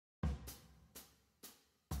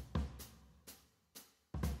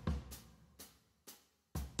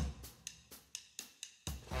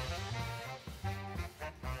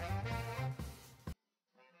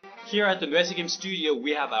Here at the Seung studio,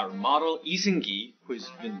 we have our model Seung Gi, who's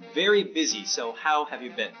been very busy. So how have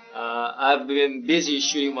you been? I've been busy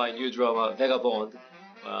shooting my new drama, Vagabond,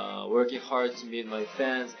 working hard to meet my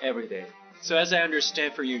fans every day. So as I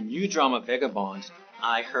understand, for your new drama Vagabond,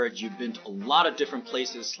 I heard you've been to a lot of different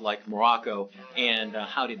places like Morocco, and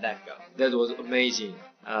how did that go? That was amazing.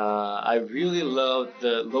 I really loved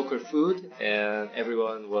the local food, and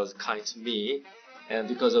everyone was kind to me. And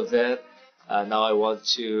because of that, now I want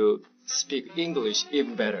to speak English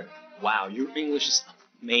even better. Wow, your English is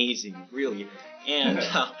amazing, really. And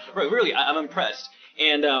really, I'm impressed.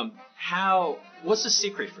 And what's the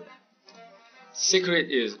secret for that?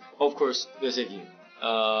 Secret is, of course, Seung.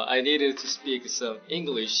 I needed to speak some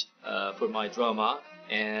English for my drama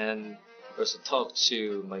and also talk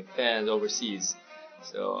to my fans overseas.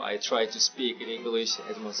 So I try to speak in English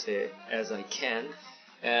as much as I can,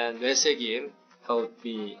 and Seung helped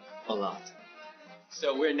me a lot.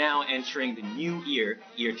 So we're now entering the new year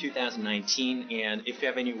 2019, and if you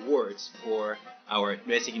have any words for our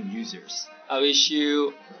Seung users. I wish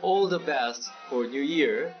you all the best for New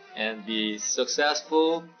Year and be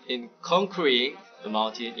successful in conquering the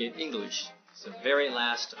mountain in English. So very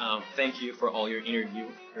last, thank you for all your interview.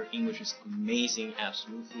 Your English is amazing,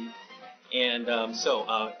 absolutely. And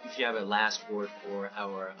if you have a last word for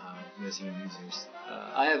our Seung users.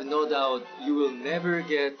 I have no doubt you will never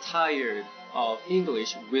get tired of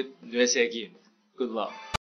English with Seung. Good luck.